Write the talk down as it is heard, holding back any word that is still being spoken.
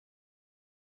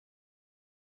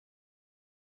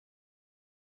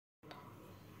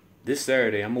This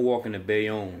Saturday, I'm going to walk into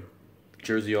Bayonne,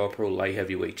 Jersey All-Pro Light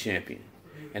Heavyweight Champion.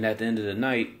 And at the end of the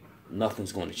night,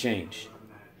 nothing's going to change.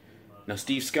 Now,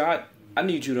 Steve Scott, I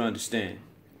need you to understand.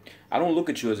 I don't look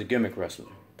at you as a gimmick wrestler.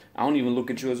 I don't even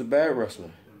look at you as a bad wrestler.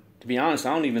 To be honest,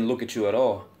 I don't even look at you at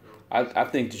all. I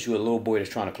think that you're a little boy that's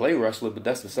trying to play wrestler, but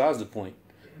that's besides the point.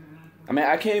 I mean,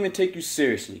 I can't even take you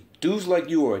seriously. Dudes like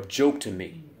you are a joke to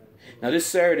me. Now, this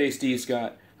Saturday, Steve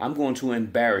Scott, I'm going to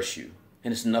embarrass you,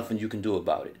 and there's nothing you can do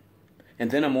about it. And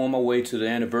then I'm on my way to the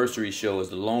anniversary show as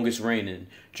the longest reigning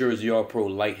Jersey All-Pro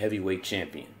Light Heavyweight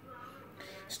Champion.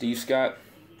 Steve Scott,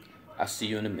 I'll see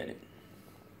you in a minute.